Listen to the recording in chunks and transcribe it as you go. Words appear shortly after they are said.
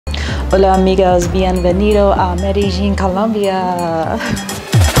Hola amigos, bienvenido a Medellín, Colombia.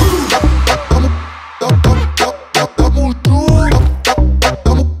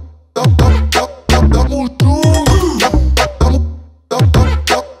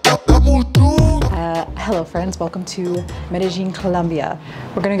 Hello friends, welcome to Medellín, Colombia.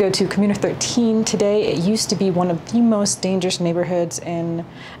 We're gonna go to Comuna 13 today. It used to be one of the most dangerous neighborhoods in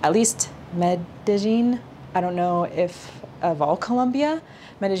at least Medellín. I don't know if of all Colombia.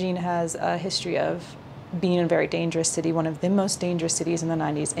 Medellín has a history of being a very dangerous city, one of the most dangerous cities in the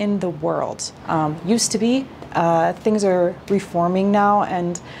 90s in the world. Used to be. Things are reforming now,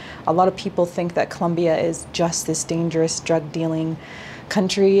 and a lot of people think that Colombia is just this dangerous drug dealing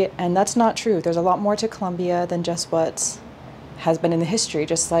country, and that's not true. There's a lot more to Colombia than just what has been in the history.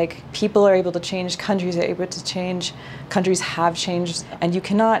 Just like people are able to change, countries are able to change, countries have changed, and you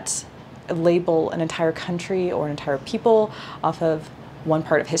cannot label an entire country or an entire people off of one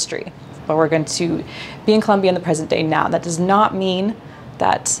part of history. But we're going to be in Colombia in the present day now. That does not mean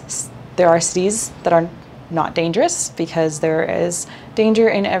that there are cities that are not dangerous, because there is danger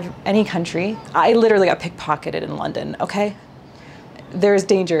in any country. I literally got pickpocketed in London, okay? There's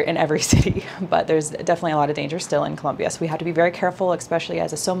danger in every city, but there's definitely a lot of danger still in Colombia. So we have to be very careful, especially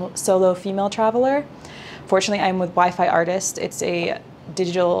as a solo female traveler. Fortunately, I'm with Wi-Fi Artist. It's a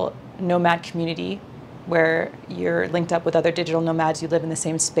digital nomad community where you're linked up with other digital nomads. You live in the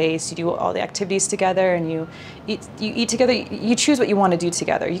same space, you do all the activities together, and you eat together. You choose what you want to do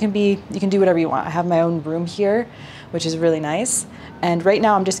together. You can do whatever you want. I have my own room here, which is really nice. And right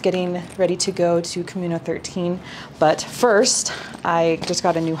now I'm just getting ready to go to Comuna 13. But first, I just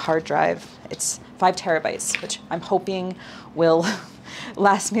got a new hard drive. It's 5 terabytes, which I'm hoping will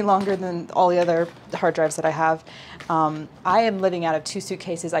last me longer than all the other hard drives that I have. I am living out of 2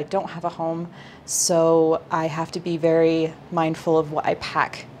 suitcases. I don't have a home, so I have to be very mindful of what I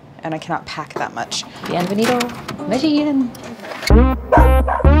pack, and I cannot pack that much. Bienvenido, Medellín.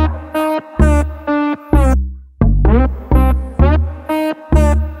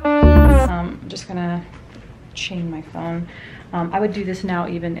 I'm just gonna chain my phone. I would do this now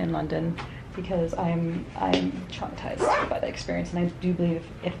even in London, because I'm traumatized by the experience, and I do believe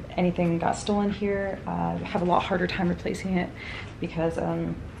if anything got stolen here, I have a lot harder time replacing it, because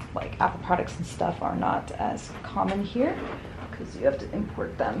like Apple products and stuff are not as common here, because you have to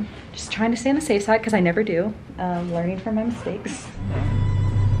import them. Just trying to stay on the safe side, because I never do. Learning from my mistakes.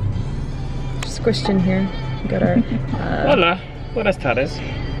 Squished in here. We got our Hola, buenas tardes.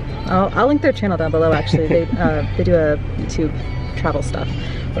 I'll link their channel down below. Actually, they do a YouTube travel stuff.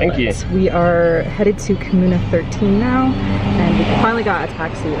 Thank you. We are headed to Comuna 13 now, and we finally got a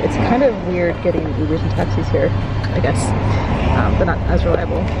taxi. It's kind of weird getting Ubers and taxis here, I guess. They're not as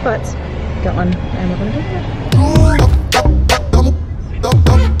reliable, but got one, and we're gonna do that.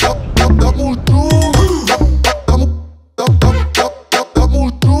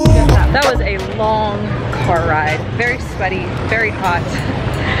 That was a long car ride. Very sweaty, very hot,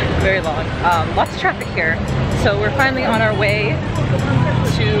 very long. Lots of traffic here. So we're finally on our way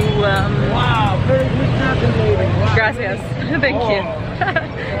to, Wow, very good traffic lady. Wow. Gracias. Thank you.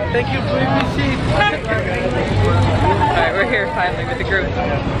 Thank you for your receipt. Alright, we're here finally with the group.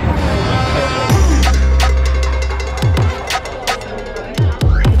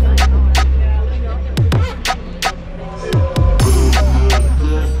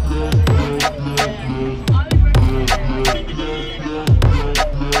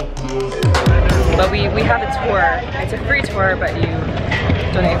 But we have a tour. It's a free tour, but you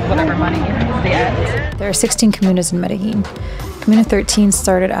donate whatever money they add. There are 16 comunas in Medellín. Comuna 13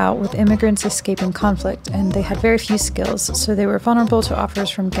 started out with immigrants escaping conflict, and they had very few skills, so they were vulnerable to offers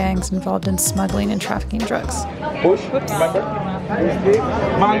from gangs involved in smuggling and trafficking drugs. Push, remember?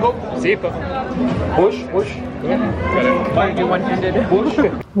 Mango. Sí, push, push. Can you do one-handed? Push.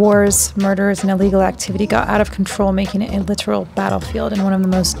 Wars, murders, and illegal activity got out of control, making it a literal battlefield in one of the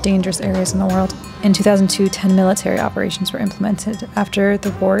most dangerous areas in the world. In 2002, 10 military operations were implemented after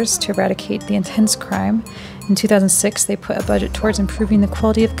the wars to eradicate the intense crime. In 2006, they put a budget towards improving the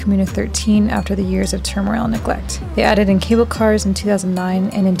quality of Comuna 13 after the years of turmoil and neglect. They added in cable cars in 2009,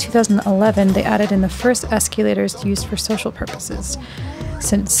 and in 2011, they added in the first escalators used for social purposes,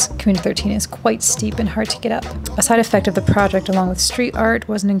 since Comuna 13 is quite steep and hard to get up. A side effect of the project, along with street art,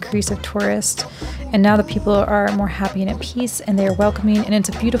 was an increase of tourists, and now the people are more happy and at peace, and they are welcoming, and it's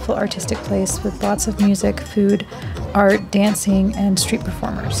a beautiful artistic place with lots of music, food, art, dancing, and street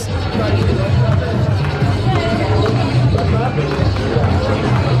performers.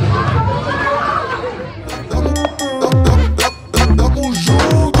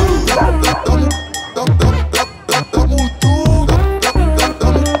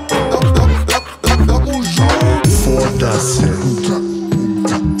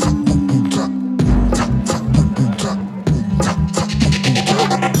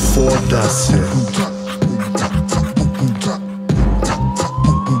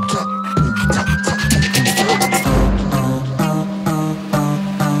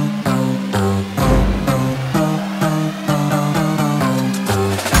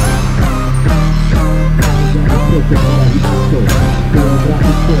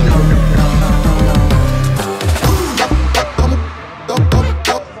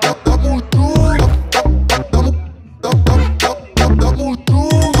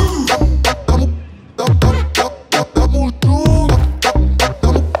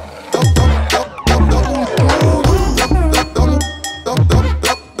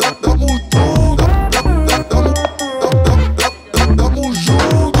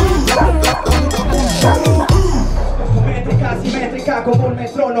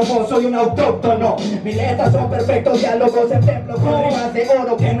 no soy un autóctono. Mis letras son perfectos diálogos en templos con rimas de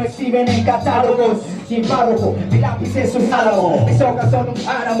oro que no exhiben en catálogos. Sin párrafo, mi lápiz es un álamo. Mis hojas son un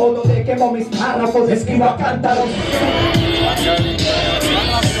páramo donde quemo mis párrafos. Escribo a cántaros.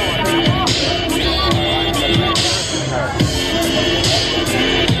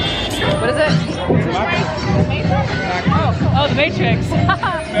 What is it? Oh, the Matrix.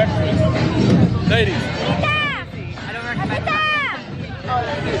 Ladies. I don't recommend that.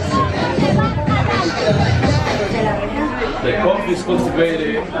 The coffee is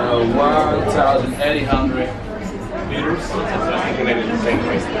cultivated 1,800 meters.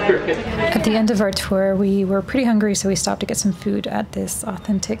 At the end of our tour, we were pretty hungry, so we stopped to get some food at this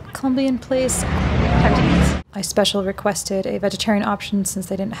authentic Colombian place. Time to eat. I special requested a vegetarian option since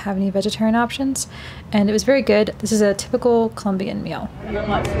they didn't have any vegetarian options, and it was very good. This is a typical Colombian meal. How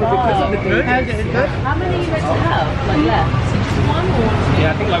many do you have? Like left? One or?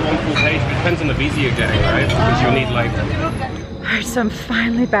 Yeah, I think like one full page, but it depends on the visa you're getting, right? Because you need like... Alright, so I'm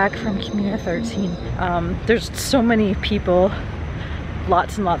finally back from Comuna 13. There's so many people,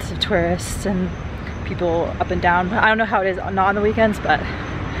 lots and lots of tourists and people up and down. I don't know how it is not on the weekends, but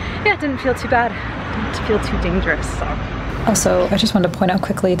yeah, it didn't feel too bad. It didn't feel too dangerous. So. Also, I just wanted to point out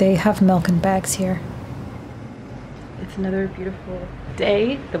quickly, they have milk in bags here. It's another beautiful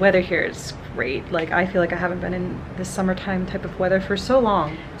day. The weather here is great. Like, I feel like I haven't been in this summertime type of weather for so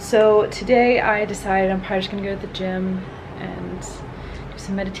long. So today I decided I'm probably just gonna go to the gym and do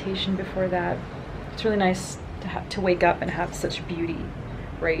some meditation before that. It's really nice to wake up and have such beauty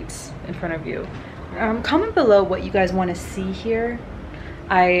right in front of you. Comment below what you guys want to see here.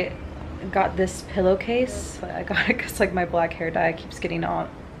 I got this pillowcase. I got it because like my black hair dye keeps getting on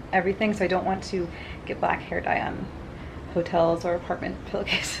everything, so I don't want to get black hair dye on hotels or apartment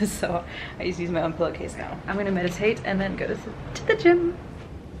pillowcases, so I just use my own pillowcase now. I'm gonna meditate and then go to the gym.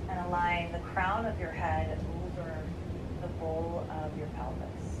 And align the crown of your head over the bowl of your pelvis.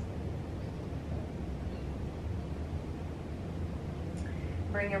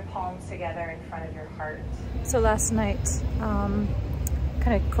 Bring your palms together in front of your heart. So last night,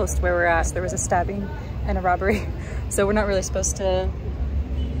 kind of close to where we're at, there was a stabbing and a robbery. So we're not really supposed to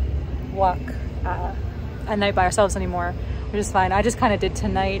walk at night by ourselves anymore, which is fine. I just kind of did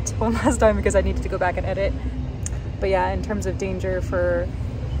tonight one last time because I needed to go back and edit. But yeah, in terms of danger for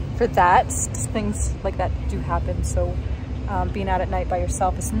that, just things like that do happen. So being out at night by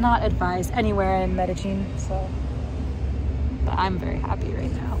yourself is not advised anywhere in Medellin. So, but I'm very happy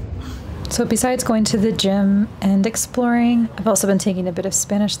right now. So besides going to the gym and exploring, I've also been taking a bit of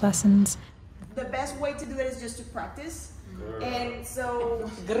Spanish lessons. The best way to do it is just to practice. And so,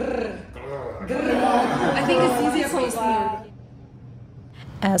 I think it's easier for you.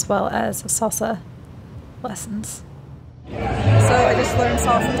 As well as salsa lessons. So I just learned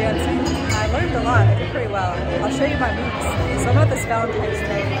salsa dancing. I learned a lot. I did pretty well. I'll show you my moves. So I'm at this Valentine's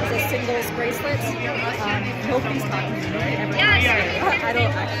Day. It's a singles bracelet. Nobody's talking to me. I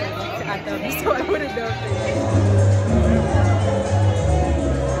don't actually look at them, so I wouldn't know if they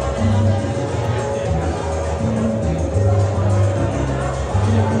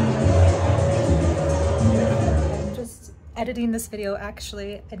did. Just editing this video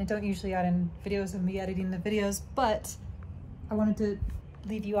actually, and I don't usually add in videos of me editing the videos, but I wanted to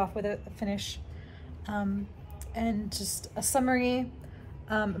leave you off with a finish and just a summary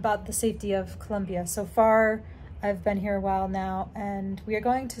about the safety of Colombia. So far, I've been here a while now, and we are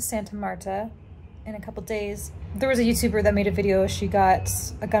going to Santa Marta in a couple days. There was a YouTuber that made a video. She got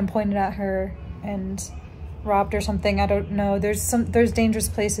a gun pointed at her and robbed or something. I don't know. There's dangerous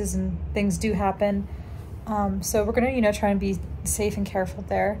places and things do happen. So we're gonna, try and be safe and careful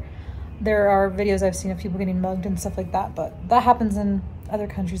there. There are videos I've seen of people getting mugged and stuff like that, but that happens in other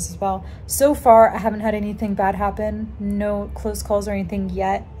countries as well. So far, I haven't had anything bad happen. No close calls or anything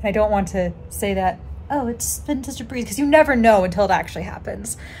yet. And I don't want to say that, oh, it's been such a breeze, because you never know until it actually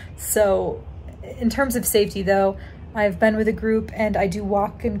happens. So in terms of safety though, I've been with a group and I do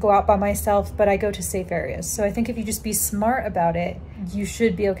walk and go out by myself, but I go to safe areas. So I think if you just be smart about it, you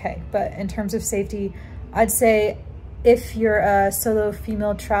should be okay. But in terms of safety, I'd say if you're a solo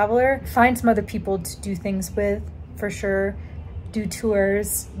female traveler, find some other people to do things with, for sure. Do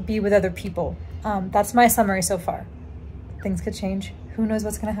tours, be with other people. That's my summary so far. Things could change. Who knows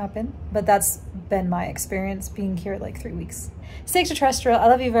what's gonna happen? But that's been my experience being here like 3 weeks. Stay extraterrestrial, I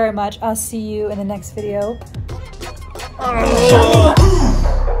love you very much. I'll see you in the next video.